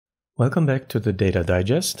Welcome back to the Data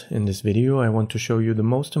Digest. In this video I want to show you the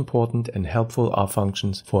most important and helpful R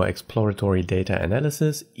functions for exploratory data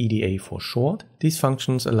analysis, EDA for short. These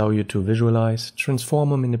functions allow you to visualize,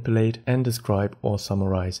 transform or manipulate, and describe or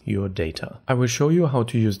summarize your data. I will show you how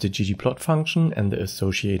to use the ggplot function and the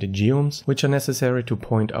associated geoms, which are necessary to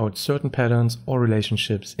point out certain patterns or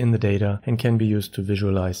relationships in the data and can be used to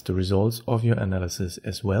visualize the results of your analysis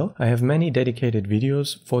as well. I have many dedicated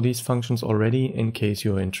videos for these functions already in case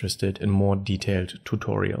you're interested in more detailed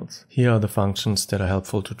tutorials. Here are the functions that are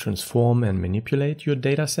helpful to transform and manipulate your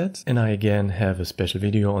data sets, and I again have a special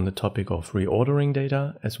video on the topic of reordering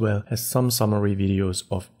data as well as some summary videos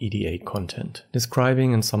of EDA content.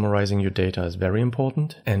 Describing and summarizing your data is very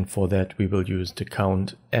important, and for that we will use the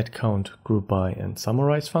count, add count, group by and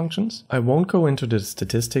summarize functions. I won't go into the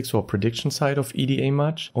statistics or prediction side of EDA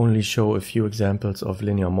much, only show a few examples of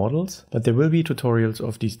linear models, but there will be tutorials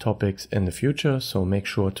of these topics in the future, so make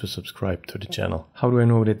sure to subscribe to the channel. How do I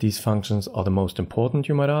know that these functions are the most important,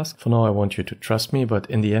 you might ask? For now I want you to trust me, but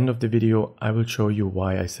in the end of the video I will show you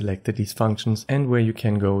why I selected these functions and where you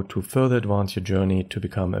can go to further advance your journey to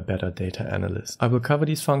become a better data analyst. I will cover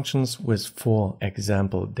these functions with 4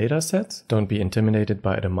 example data sets. Don't be intimidated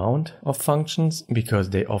by the amount of functions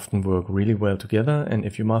because they often work really well together, and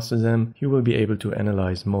if you master them you will be able to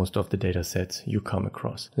analyze most of the data sets you come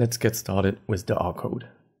across. Let's get started with the R code.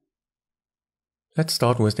 Let's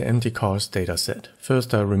start with the mtcars dataset.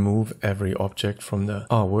 First I remove every object from the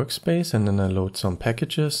R workspace and then I load some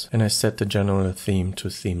packages and I set the general theme to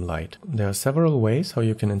theme light. There are several ways how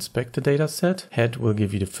you can inspect the dataset. Head will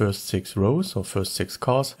give you the first 6 rows or first 6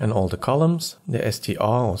 cars and all the columns. The str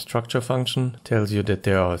or structure function tells you that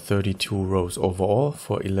there are 32 rows overall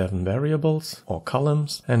for 11 variables or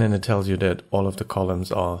columns, and then it tells you that all of the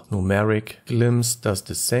columns are numeric. Glimpse does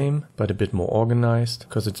the same but a bit more organized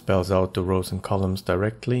because it spells out the rows and columns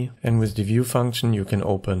directly, and with the view function you can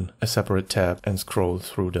open a separate tab and scroll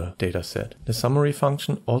through the dataset. The summary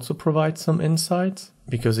function also provides some insights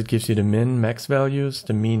because it gives you the min, max values,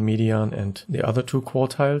 the mean, median and the other 2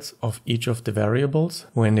 quartiles of each of the variables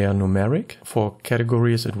when they are numeric. For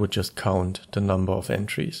categories it would just count the number of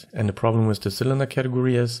entries, and the problem with the cylinder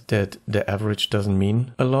category is that the average doesn't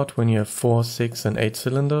mean a lot. When you have 4, 6 and 8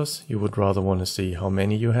 cylinders you would rather want to see how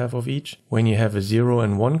many you have of each. When you have a 0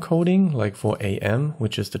 and 1 coding, like for AM,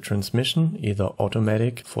 which is the transmission, either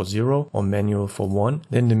automatic for 0 or manual for 1,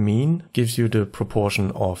 then the mean gives you the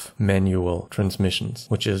proportion of manual transmissions,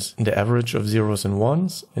 which is the average of zeros and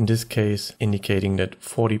ones, in this case indicating that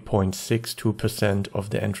 40.62% of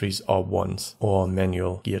the entries are ones or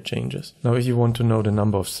manual gear changes. Now if you want to know the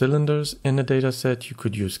number of cylinders in a dataset, you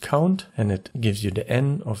could use count and it gives you the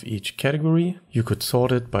n of each category. You could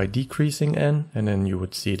sort it by decreasing n and then you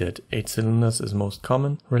would see that 8 cylinders is most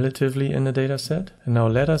common relatively in a dataset. And now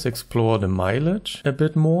let us explore the mileage a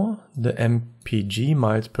bit more. The MPG,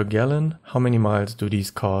 miles per gallon. How many miles do these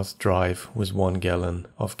cars drive with 1 gallon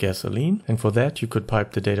of gasoline? And for that you could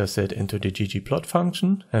pipe the dataset into the ggplot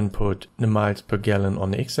function and put the miles per gallon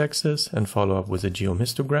on the x-axis and follow up with a geom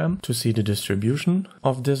histogram to see the distribution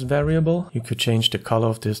of this variable. You could change the color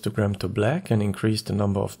of the histogram to black and increase the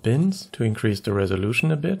number of bins to increase the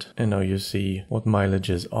resolution a bit. And now you see what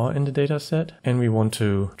mileages are in the dataset, and we want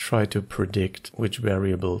to try to predict which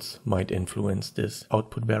variables might influence this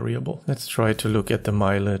output variable. Let's try to look at the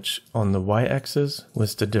mileage on the y-axis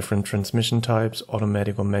with the different transmission types,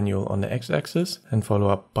 automatic or manual, on the x-axis, and follow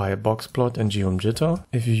up by a box plot and geom jitter.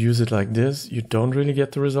 If you use it like this, you don't really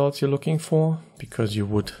get the results you're looking for, because you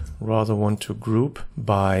would rather want to group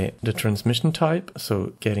by the transmission type,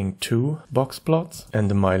 so getting 2 box plots and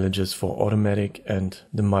the mileages for automatic and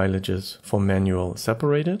the mileages for manual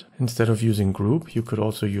separated. Instead of using group, you could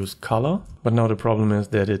also use color, but now the problem is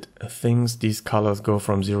that it thinks these colors go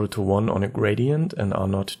from 0 to 1 on a gradient and are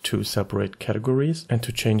not 2 separate categories. And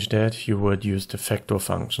to change that you would use the factor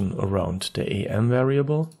function around the AM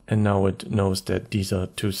variable, and now it knows that these are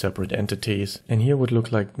 2 separate entities. And here would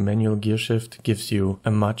look like manual gear shift gives you a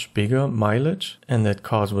much bigger mileage, and that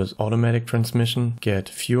cars with automatic transmission get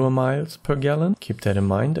fewer miles per gallon. Keep that in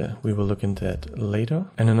mind, we will look into that later.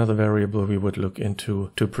 And another variable we would look into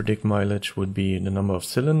to predict mileage would be the number of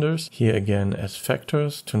cylinders. Here again as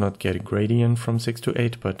factors to not get a gradient from 6 to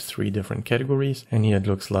 8 but 3 different categories, and here it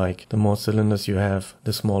looks like the more cylinders you have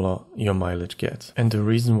the smaller your mileage gets. And the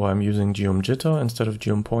reason why I'm using geom jitter instead of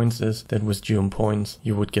geom points is that with geom points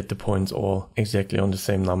you would get the points all exactly on the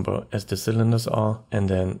same number as the cylinders are, and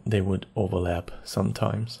then they would overlap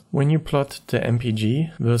sometimes. When you plot the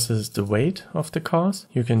MPG versus the weight of the cars,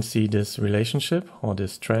 you can see this relationship or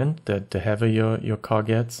this trend that the heavier your car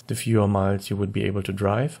gets, the fewer miles you would be able to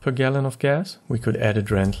drive per gallon of gas. We could add a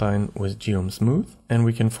trend line with geom_smooth, and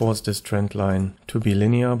we can force this trend line to be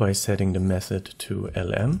linear by setting the method to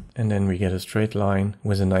LM, and then we get a straight line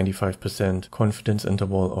with a 95% confidence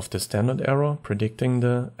interval of the standard error predicting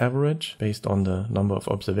the average based on the number of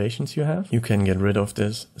observations you have. You can get rid of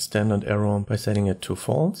this standard error by setting it to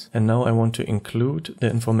false. And now I want to include the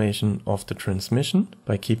information of the transmission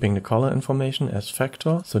by keeping the color information as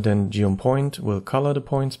factor. So then geom_point will color the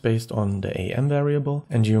points based on the AM variable,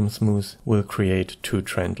 and geom_smooth will create two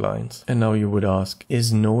trend lines. And now you would ask,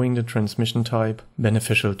 is knowing the transmission type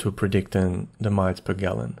beneficial to predicting the miles per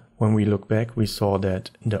gallon? When we look back, we saw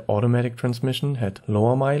that the automatic transmission had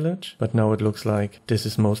lower mileage, but now it looks like this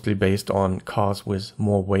is mostly based on cars with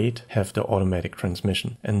more weight have the automatic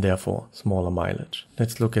transmission and therefore smaller mileage.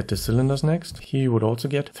 Let's look at the cylinders next. Here you would also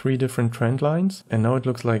get 3 different trend lines, and now it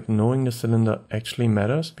looks like knowing the cylinder actually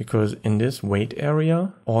matters, because in this weight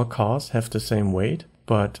area, all cars have the same weight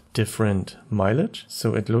but different mileage.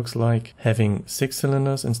 So it looks like having 6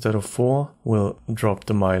 cylinders instead of 4 will drop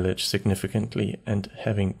the mileage significantly, and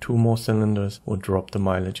having 2 more cylinders will drop the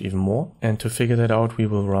mileage even more. And to figure that out, we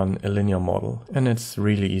will run a linear model, and it's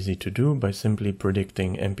really easy to do by simply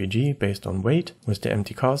predicting MPG based on weight with the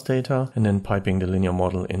mtcars data and then piping the linear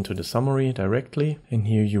model into the summary directly. And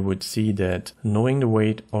here you would see that knowing the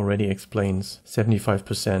weight already explains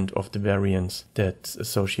 75% of the variance that's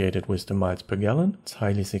associated with the miles per gallon. It's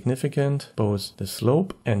highly significant, both the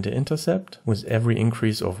slope and the intercept. With every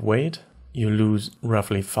increase of weight, you lose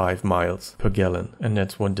roughly 5 miles per gallon, and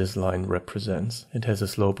that's what this line represents. It has a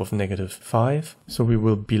slope of -5, so we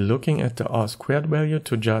will be looking at the R² value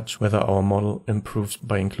to judge whether our model improves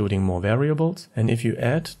by including more variables. And if you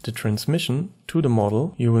add the transmission to the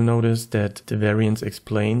model, you will notice that the variance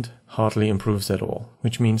explained hardly improves at all,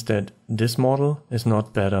 which means that this model is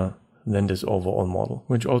not better than this overall model,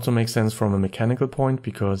 which also makes sense from a mechanical point,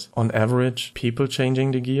 because on average people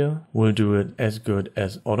changing the gear will do it as good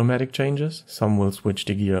as automatic changes. Some will switch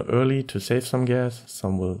the gear early to save some gas,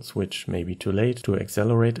 some will switch maybe too late to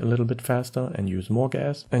accelerate a little bit faster and use more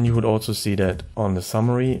gas. And you would also see that on the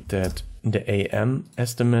summary that the AM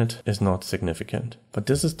estimate is not significant. But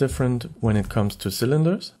this is different when it comes to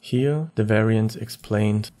cylinders. Here, the variance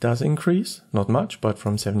explained does increase, not much, but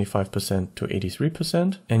from 75% to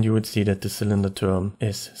 83%. And you would see that the cylinder term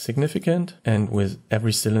is significant. And with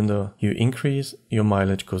every cylinder you increase, your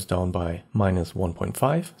mileage goes down by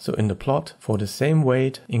 -1.5. So in the plot, for the same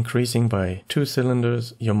weight, increasing by 2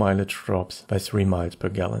 cylinders, your mileage drops by 3 miles per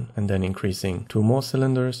gallon. And then increasing 2 more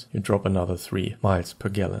cylinders, you drop another 3 miles per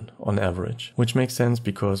gallon on average. Which makes sense,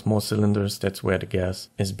 because more cylinders, that's where the gas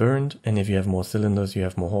is burned, and if you have more cylinders you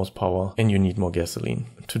have more horsepower and you need more gasoline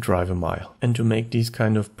to drive a mile. And to make these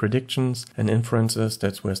kind of predictions and inferences,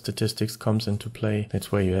 that's where statistics comes into play.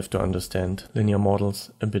 That's where you have to understand linear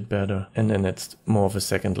models a bit better, and then it's more of a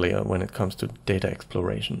second layer when it comes to data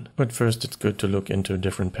exploration. But first it's good to look into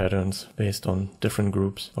different patterns based on different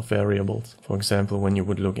groups of variables. For example, when you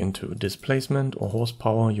would look into displacement or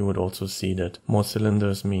horsepower, you would also see that more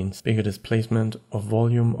cylinders means bigger displacement of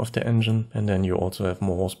volume of the engine, and then you also have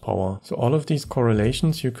more horsepower. So all of these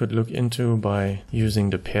correlations you could look into by using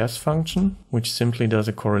the pairs function, which simply does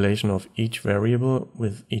a correlation of each variable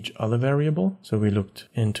with each other variable. So we looked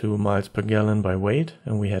into miles per gallon by weight,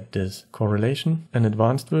 and we had this correlation. An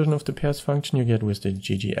advanced version of the pairs function you get with the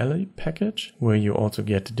GGLA package, where you also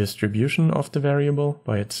get the distribution of the variable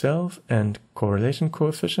by itself and correlation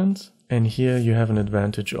coefficients. And here you have an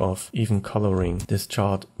advantage of even coloring this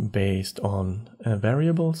chart based on a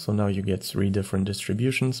variable. So now you get 3 different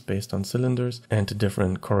distributions based on cylinders and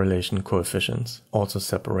different correlation coefficients, also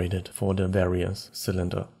separated for the various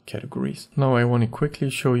cylinder categories. Now I want to quickly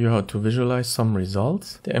show you how to visualize some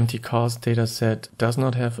results. The mtcars dataset does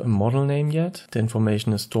not have a model name yet. The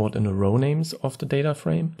information is stored in the row names of the data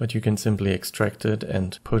frame, but you can simply extract it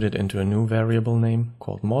and put it into a new variable name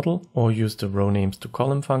called model, or use the row names to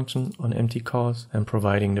column function on mtcars and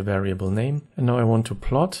providing the variable name. And now I want to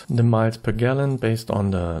plot the miles per gallon based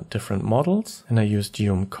on the different models, and I use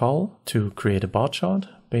geom_col to create a bar chart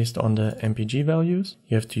based on the MPG values.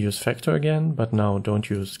 You have to use factor again, but now don't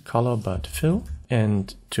use color but fill.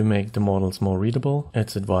 And to make the models more readable,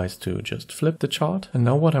 it's advised to just flip the chart. And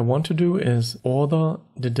now what I want to do is order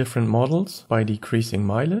the different models by decreasing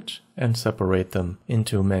mileage and separate them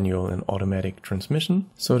into manual and automatic transmission.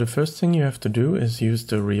 So the first thing you have to do is use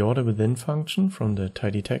the reorder within function from the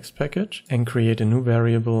tidytext package and create a new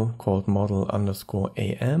variable called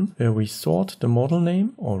model_am, where we sort the model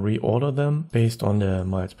name or reorder them based on the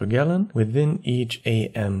miles per gallon within each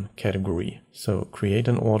AM category. So create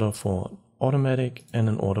an order for automatic and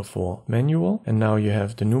an order for manual. And now you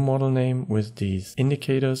have the new model name with these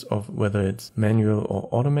indicators of whether it's manual or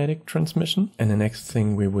automatic transmission. And the next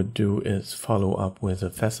thing we would do is follow up with a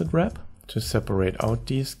facet wrap to separate out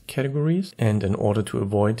these categories. And in order to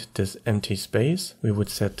avoid this empty space, we would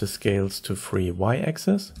set the scales to free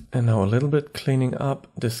y-axis. And now a little bit cleaning up,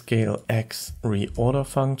 the scale x reorder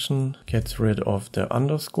function gets rid of the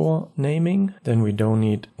underscore naming. Then we don't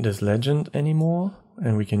need this legend anymore.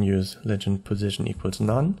 And we can use legend position equals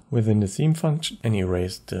none within the theme function and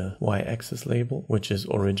erase the y-axis label, which is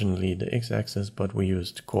originally the x-axis, but we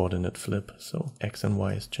used coordinate flip, so x and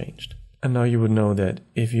y is changed. And now you would know that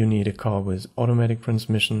if you need a car with automatic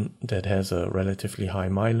transmission that has a relatively high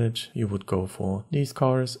mileage, you would go for these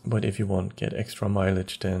cars. But if you want to get extra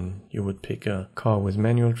mileage, then you would pick a car with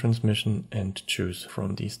manual transmission and choose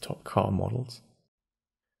from these top car models.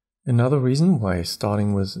 Another reason why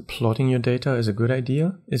starting with plotting your data is a good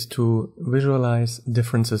idea is to visualize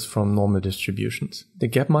differences from normal distributions. The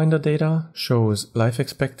gapminder data shows life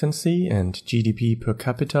expectancy and GDP per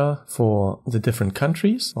capita for the different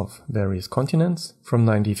countries of various continents from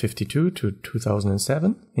 1952 to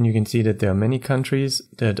 2007. And you can see that there are many countries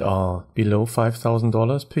that are below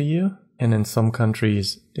 $5,000 per year. And in some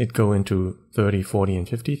countries, it go into 30, 40, and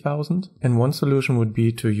 50,000. And one solution would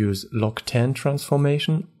be to use log10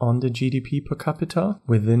 transformation on the GDP per capita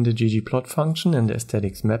within the ggplot function and the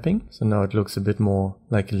aesthetics mapping. So now it looks a bit more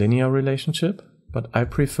like a linear relationship. But I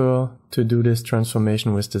prefer to do this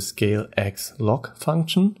transformation with the scale x log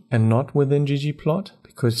function and not within ggplot.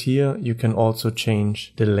 Because here you can also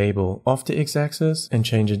change the label of the x-axis and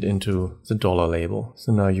change it into the dollar label.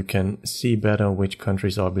 So now you can see better which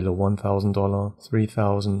countries are below $1,000,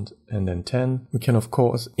 $3,000, and then 10. We can of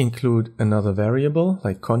course include another variable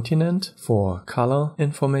like continent for color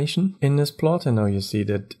information in this plot. And now you see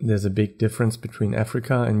that there's a big difference between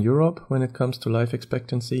Africa and Europe when it comes to life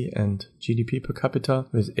expectancy and GDP per capita,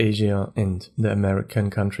 with Asia and the American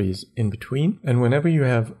countries in between. And whenever you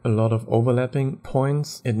have a lot of overlapping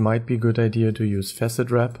points, it might be a good idea to use facet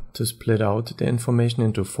wrap to split out the information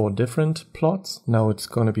into 4 different plots. Now it's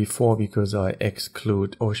going to be 4 because I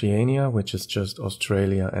exclude Oceania, which is just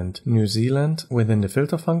Australia and New Zealand within the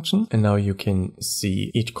filter function. And now you can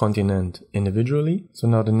see each continent individually. So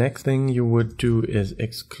now the next thing you would do is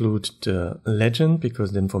exclude the legend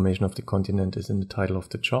because the information of the continent is in the title of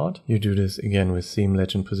the chart. You do this again with theme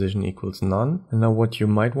legend position equals none. And now what you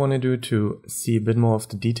might want to do to see a bit more of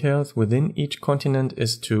the details within each continent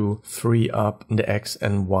is to free up the x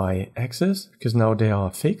and y axis, because now they are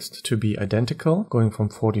fixed to be identical, going from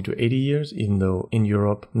 40 to 80 years, even though in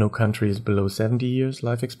Europe no country is below 70 years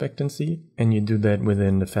life expectancy. And you do that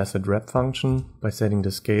within the facet wrap function by setting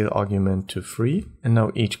the scale argument to free. And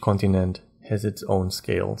now each continent has its own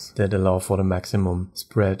scales that allow for the maximum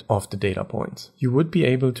spread of the data points. You would be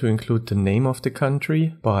able to include the name of the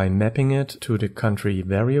country by mapping it to the country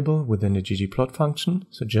variable within the ggplot function.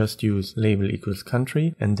 So just use label equals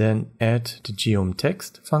country and then add the geom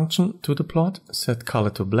text function to the plot, set color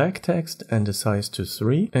to black text and the size to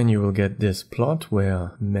 3, and you will get this plot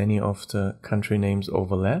where many of the country names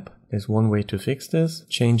overlap. There's one way to fix this,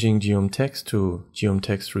 changing geom text to geom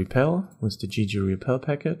text repel with the ggRepel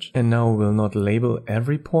package. And now we'll not label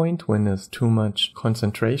every point when there's too much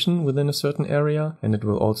concentration within a certain area, and it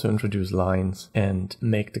will also introduce lines and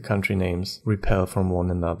make the country names repel from one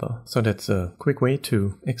another. So that's a quick way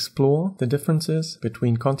to explore the differences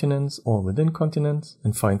between continents or within continents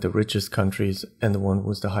and find the richest countries and the one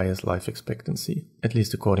with the highest life expectancy, at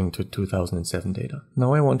least according to 2007 data.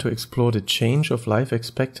 Now I want to explore the change of life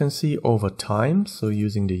expectancy over time, so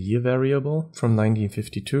using the year variable from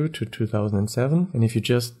 1952 to 2007. And if you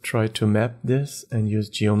just try to map this and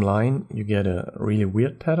use geomline, you get a really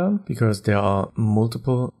weird pattern because there are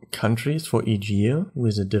multiple countries for each year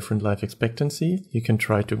with a different life expectancy. You can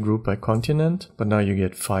try to group by continent, but now you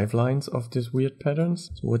get 5 lines of these weird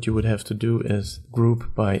patterns. So what you would have to do is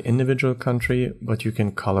group by individual country, but you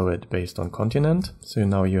can color it based on continent. So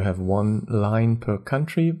now you have 1 line per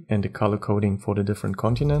country and the color coding for the different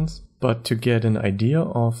continents. But to get an idea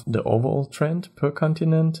of the overall trend per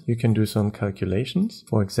continent, you can do some calculations.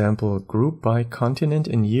 For example, group by continent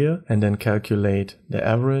in year and then calculate the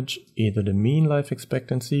average, either the mean life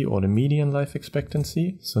expectancy or the median life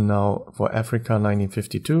expectancy. So now for Africa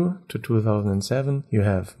 1952 to 2007, you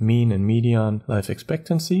have mean and median life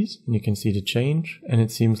expectancies, and you can see the change. And it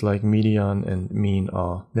seems like median and mean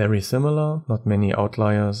are very similar, not many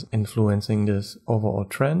outliers influencing this overall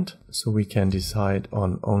trend. So we can decide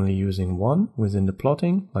on only using using 1 within the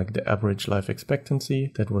plotting, like the average life expectancy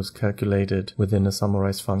that was calculated within a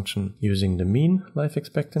summarize function using the mean life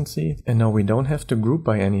expectancy. And now we don't have to group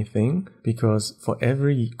by anything, because for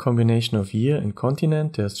every combination of year and continent,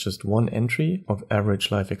 there's just one entry of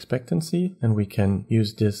average life expectancy, and we can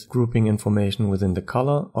use this grouping information within the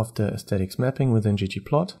color of the aesthetics mapping within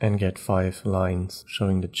ggplot and get 5 lines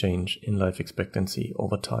showing the change in life expectancy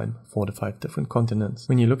over time for the 5 different continents.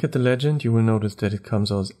 When you look at the legend, you will notice that it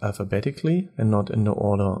comes out alphabetically and not in the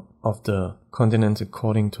order of the continents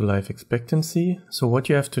according to life expectancy. So what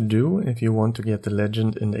you have to do if you want to get the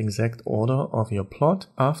legend in the exact order of your plot,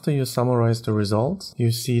 after you summarize the results,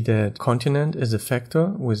 you see that continent is a factor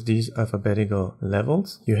with these alphabetical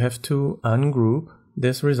levels. You have to ungroup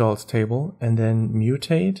this results table and then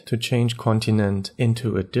mutate to change continent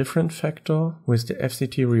into a different factor with the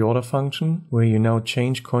FCT reorder function, where you now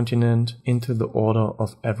change continent into the order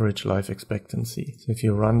of average life expectancy. So if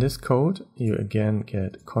you run this code, you again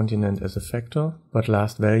get continent as a factor, but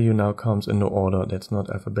last value now comes in the order that's not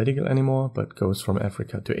alphabetical anymore, but goes from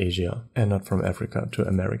Africa to Asia and not from Africa to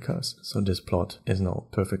Americas. So this plot is now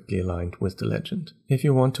perfectly aligned with the legend. If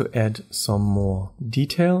you want to add some more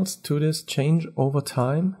details to this change over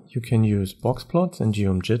time, you can use box plots and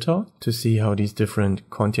geom_jitter to see how these different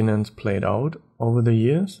continents played out over the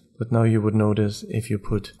years. But now you would notice if you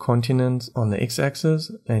put continents on the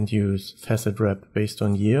x-axis and use facet wrap based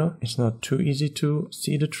on year, it's not too easy to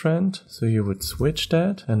see the trend. So you would switch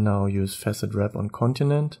that and now use facet wrap on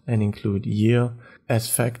continent and include year as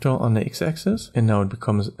factor on the x-axis. And now it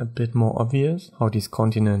becomes a bit more obvious how these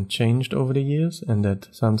continents changed over the years, and that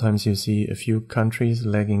sometimes you see a few countries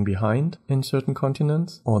lagging behind in certain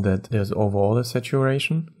continents, or that there's overall a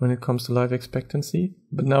saturation when it comes to life expectancy.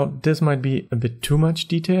 But now this might be a bit too much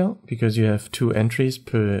detail because you have 2 entries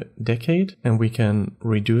per decade, and we can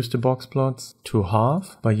reduce the box plots to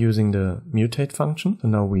half by using the mutate function. So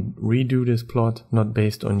now we redo this plot not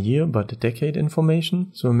based on year but the decade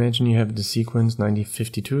information. So imagine you have the sequence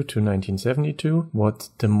 1952 to 1972. What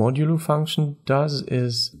the modulo function does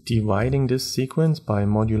is dividing this sequence by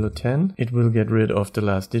modulo 10. It will get rid of the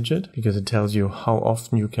last digit because it tells you how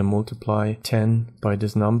often you can multiply 10 by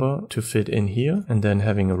this number to fit in here, and then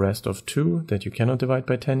having a rest of 2 that you cannot divide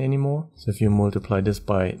by 10 anymore. So if you multiply this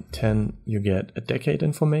by 10, you get a decade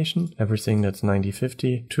information. Everything that's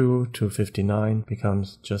 1952 to 59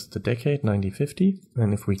 becomes just the decade 1950.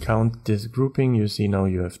 And if we count this grouping, you see now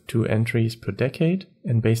you have 2 entries per decade.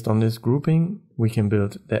 And based on this grouping, we can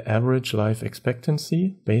build the average life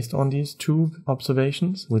expectancy based on these 2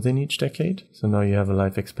 observations within each decade. So now you have a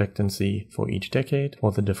life expectancy for each decade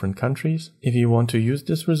for the different countries. If you want to use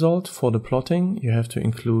this result for the plotting, you have to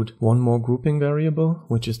include one more grouping variable,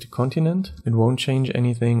 which is the continent. It won't change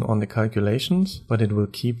anything on the calculations, but it will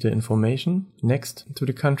keep the information next to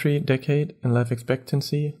the country, decade, and life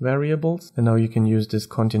expectancy variables. And now you can use this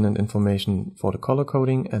continent information for the color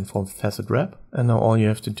coding and for facet wrap. And now all you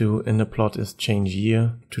have to do in the plot is change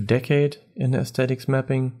year to decade in the aesthetics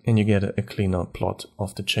mapping, and you get a cleaner plot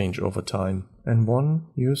of the change over time. And one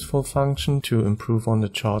useful function to improve on the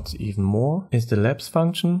charts even more is the lapse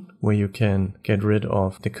function, where you can get rid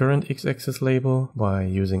of the current x-axis label by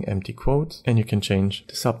using empty quotes, and you can change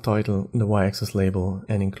the subtitle, the y-axis label,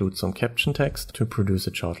 and include some caption text to produce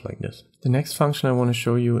a chart like this. The next function I want to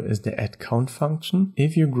show you is the add count function.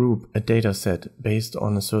 If you group a data set based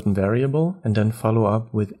on a certain variable and then follow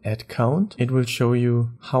up with add count, it will show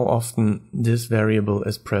you how often this variable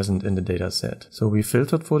is present in the data set. So we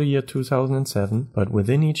filtered for the year 2007, but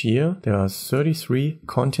within each year there are 33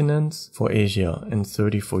 continents for Asia and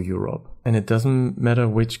 30 for Europe. And it doesn't matter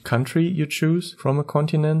which country you choose from a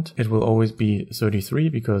continent, it will always be 33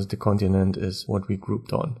 because the continent is what we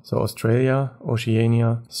grouped on. So Australia,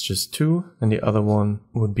 Oceania is just 2, and the other one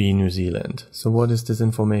would be New Zealand. So what is this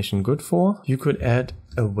information good for? You could add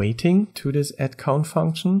a weighting to this add count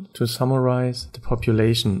function to summarize the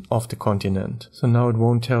population of the continent. So now it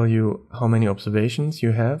won't tell you how many observations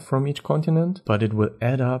you have from each continent, but it will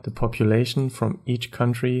add up the population from each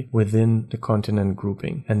country within the continent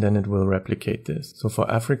grouping, and then it will replicate this. So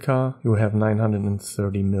for Africa, you have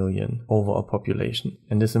 930 million over a population.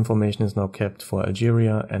 And this information is now kept for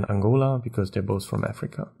Algeria and Angola because they're both from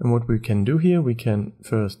Africa. And what we can do here, we can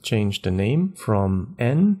first change the name from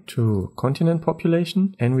N to continent population.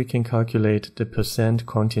 population, and we can calculate the percent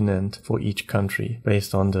continent for each country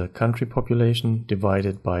based on the country population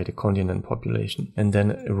divided by the continent population, and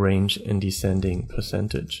then arrange in descending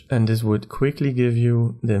percentage. And this would quickly give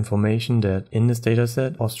you the information that in this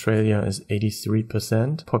dataset, Australia is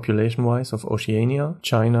 83% population-wise of Oceania.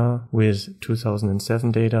 China, with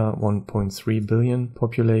 2007 data, 1.3 billion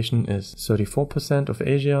population, is 34% of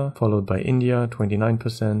Asia, followed by India,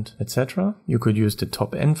 29%, etc. You could use the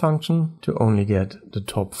top n function to only get the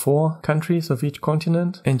top 4 countries of each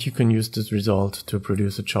continent, and you can use this result to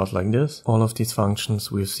produce a chart like this. All of these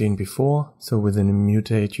functions we've seen before. So within a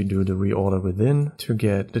mutate, you do the reorder within to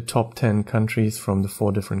get the top 10 countries from the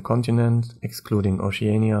 4 different continents, excluding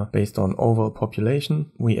Oceania, based on overall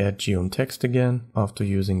population. We add geom text again after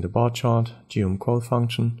using the bar chart, geom call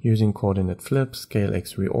function, using coordinate flip, scale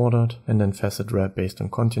x reordered, and then facet wrap based on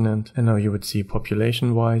continent. And now you would see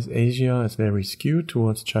population-wise, Asia is very skewed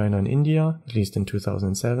towards China and India, at least in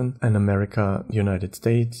 2007, and America, United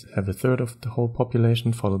States have a third of the whole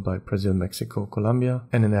population, followed by Brazil, Mexico, Colombia,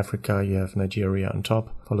 and in Africa you have Nigeria on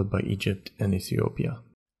top, followed by Egypt and Ethiopia.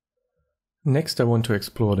 Next, I want to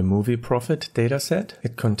explore the movie profit dataset.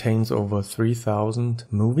 It contains over 3,000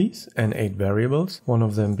 movies and 8 variables, one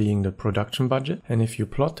of them being the production budget. And if you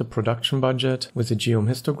plot the production budget with a geom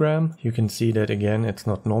histogram, you can see that again it's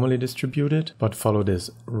not normally distributed, but follow this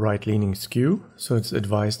right-leaning skew. So it's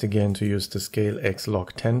advised again to use the scale x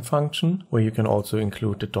log 10 function, where you can also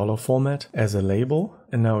include the dollar format as a label.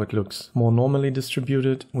 And now it looks more normally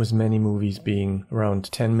distributed, with many movies being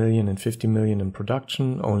around 10 million and 50 million in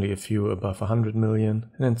production, only a few above 100 million,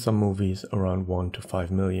 and then some movies around 1 to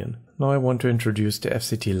 5 million. Now I want to introduce the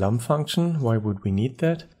FCT lump function. Why would we need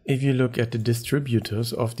that? If you look at the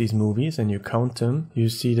distributors of these movies and you count them, you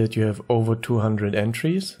see that you have over 200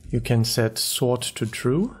 entries. You can set sort to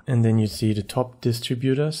true, and then you see the top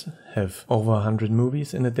distributors have over 100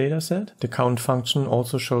 movies in a dataset. The count function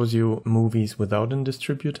also shows you movies without a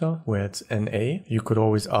distributor, where it's NA. You could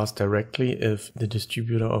always ask directly if the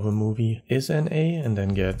distributor of a movie is NA and then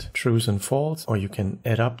get trues and false, or you can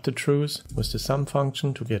add up the trues with the sum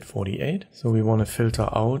function to get 48. So we want to filter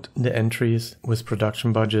out the entries with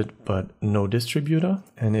production budget but no distributor.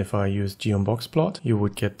 And if I use geom box plot, you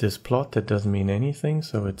would get this plot that doesn't mean anything.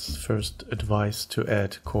 So it's first advised to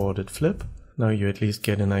add coordinate flip. Now you at least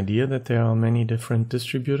get an idea that there are many different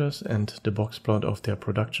distributors and the box plot of their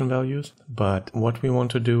production values. But what we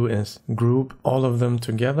want to do is group all of them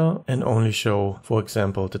together and only show, for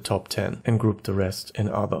example, the top 10 and group the rest in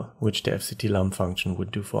other, which the FCT lump function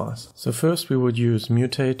would do for us. So first we would use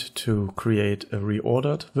mutate to create a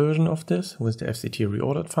reordered version of this with the FCT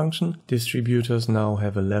reordered function. Distributors now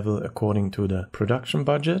have a level according to the production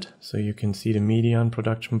budget. So you can see the median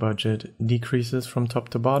production budget decreases from top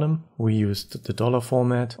to bottom. We used the dollar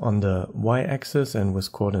format on the y-axis, and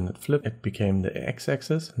with coordinate flip it became the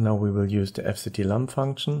x-axis. Now we will use the FCT lump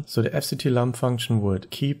function. So the FCT lump function would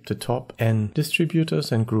keep the top n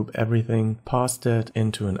distributors and group everything past that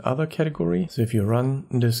into an other category. So if you run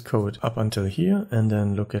this code up until here and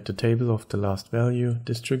then look at the table of the last value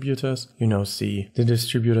distributors, you now see the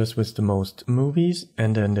distributors with the most movies,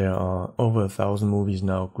 and then there are over 1,000 movies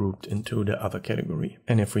now grouped into the other category.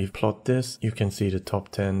 And if we plot this, you can see the top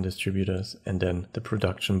 10 distributors and then the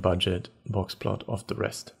production budget box plot of the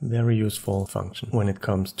rest. Very useful function when it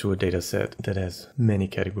comes to a data set that has many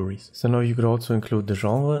categories. So now you could also include the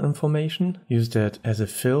genre information, use that as a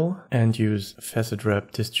fill, and use facet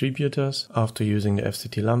wrap distributors after using the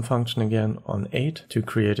FCT lump function again on 8 to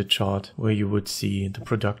create a chart where you would see the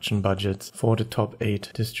production budgets for the top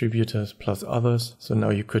 8 distributors plus others. So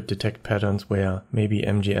now you could detect patterns where maybe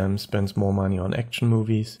MGM spends more money on action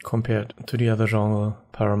movies compared to the other genre.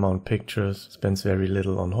 Paramount Pictures spends very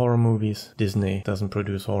little on horror movies. Disney doesn't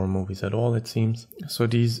produce horror movies at all, it seems. So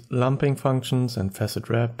these lumping functions and facet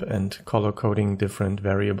wrap and color coding different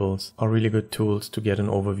variables are really good tools to get an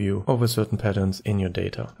overview over certain patterns in your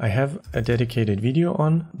data. I have a dedicated video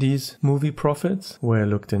on these movie profits where I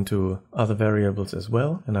looked into other variables as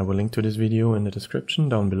well, and I will link to this video in the description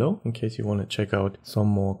down below in case you want to check out some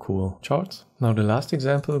more cool charts. Now the last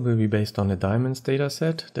example will be based on a diamonds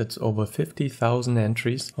dataset. That's over 50,000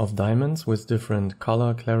 entries of diamonds with different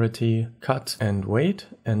color, clarity, cut and weight,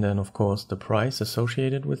 and then of course the price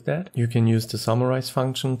associated with that. You can use the summarize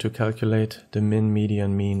function to calculate the min,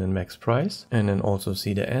 median, mean and max price, and then also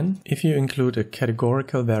see the n. If you include a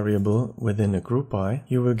categorical variable within a group by,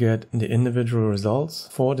 you will get the individual results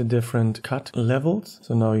for the different cut levels.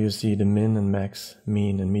 So now you see the min and max,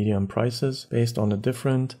 mean and median prices based on a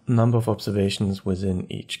different number of observations variations within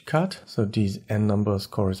each cut. So these n numbers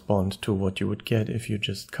correspond to what you would get if you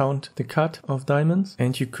just count the cut of diamonds.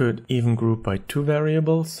 And you could even group by 2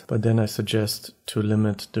 variables, but then I suggest to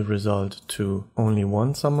limit the result to only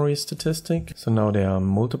one summary statistic. So now there are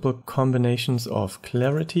multiple combinations of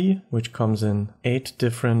clarity, which comes in 8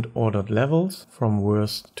 different ordered levels from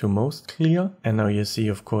worst to most clear. And now you see,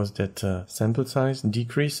 of course, that the sample size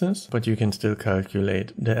decreases, but you can still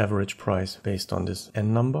calculate the average price based on this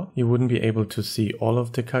n number. You wouldn't be able to see all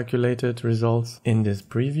of the calculated results in this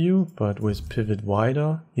preview, but with pivot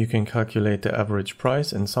wider, you can calculate the average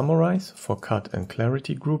price and summarize for cut and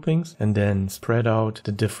clarity groupings, and then spread out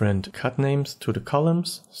the different cut names to the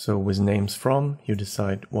columns. So with names from, you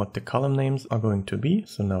decide what the column names are going to be.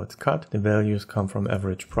 So now it's cut, the values come from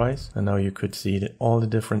average price, and now you could see that all the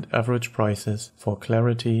different average prices for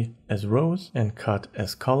clarity as rows and cut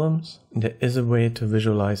as columns. There is a way to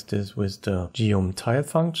visualize this with the geom tile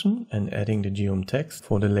function and adding the geom text.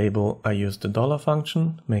 For the label, I use the dollar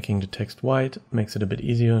function, making the text white makes it a bit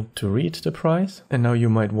easier to read the price. And now you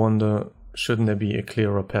might wonder, shouldn't there be a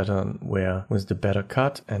clearer pattern where with the better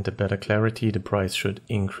cut and the better clarity the price should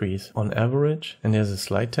increase on average? And there's a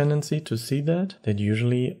slight tendency to see that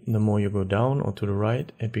usually the more you go down or to the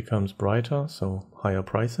right it becomes brighter, so higher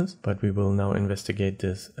prices. But we will now investigate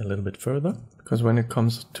this a little bit further. Because when it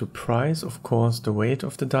comes to price, of course, the weight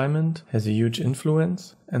of the diamond has a huge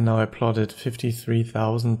influence. And now I plotted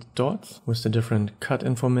 53,000 dots with the different cut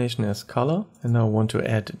information as color. And now I want to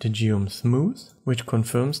add the geom smooth, which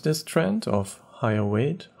confirms this trend of higher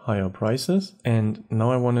weight, higher prices. And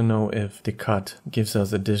now I want to know if the cut gives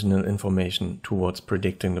us additional information towards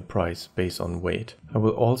predicting the price based on weight. I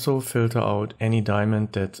will also filter out any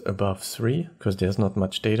diamond that's above 3 because there's not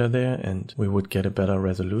much data there and we would get a better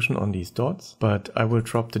resolution on these dots. But I will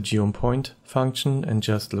drop the geom point function and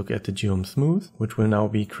just look at the geom smooth, which will now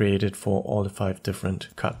be created for all the 5 different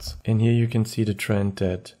cuts. And here you can see the trend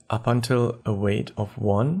that up until a weight of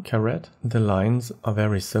 1 carat, the lines are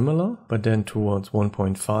very similar, but then towards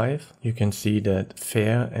 1.5, you can see that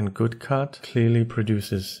fair and good cut clearly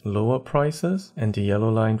produces lower prices, and the yellow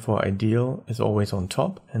line for ideal is always on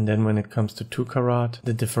top. And then when it comes to 2 carat,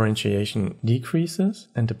 the differentiation decreases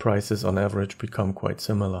and the prices on average become quite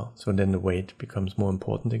similar. So then the weight becomes more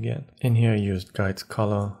important again. And here I used guides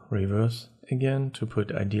color reverse again to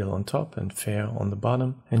put ideal on top and fair on the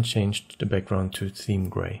bottom, and changed the background to theme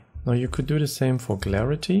gray. Now you could do the same for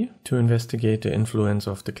clarity to investigate the influence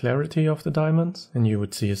of the clarity of the diamonds, and you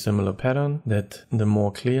would see a similar pattern that the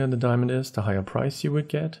more clear the diamond is, the higher price you would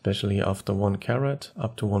get, especially after 1 carat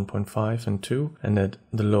up to 1.5 and 2, and that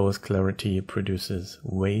the lowest clarity produces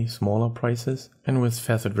way smaller prices. And with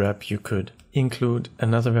feathered wrap you could include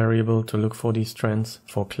another variable to look for these trends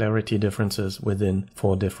for clarity differences within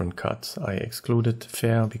 4 different cuts. I excluded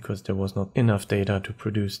fair because there was not enough data to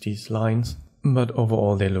produce these lines, but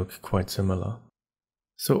overall they look quite similar.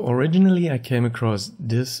 So originally I came across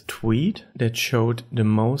this tweet that showed the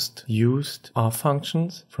most used R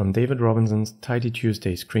functions from David Robinson's Tidy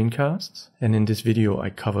Tuesday screencasts. And in this video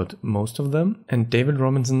I covered most of them. And David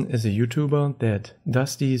Robinson is a YouTuber that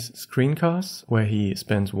does these screencasts where he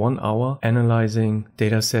spends 1 hour analyzing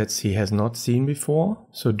datasets he has not seen before.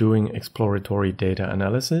 So doing exploratory data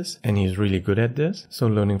analysis, and he's really good at this. So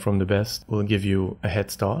learning from the best will give you a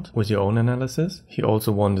head start with your own analysis. He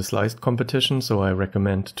also won the sliced competition, so I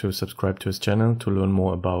recommend to subscribe to his channel to learn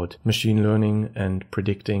more about machine learning and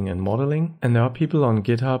predicting and modeling. And there are people on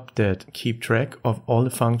GitHub that keep track of all the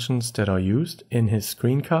functions that are used in his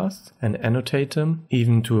screencasts and annotate them,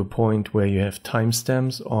 even to a point where you have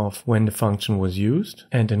timestamps of when the function was used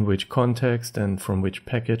and in which context and from which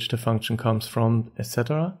package the function comes from, etc.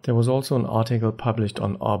 There was also an article published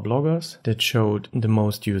on R bloggers that showed the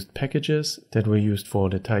most used packages that were used for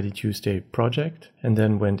the Tidy Tuesday project, and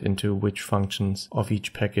then went into which functions of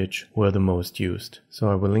each package were the most used. So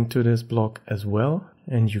I will link to this blog as well,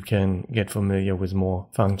 and you can get familiar with more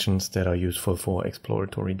functions that are useful for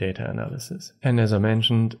exploratory data analysis. And as I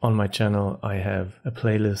mentioned, on my channel I have a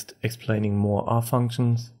playlist explaining more R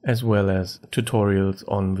functions, as well as tutorials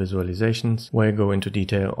on visualizations where I go into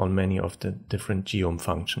detail on many of the different geom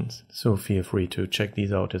functions. So feel free to check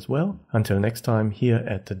these out as well. Until next time, here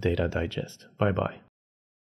at the Data Digest. Bye bye.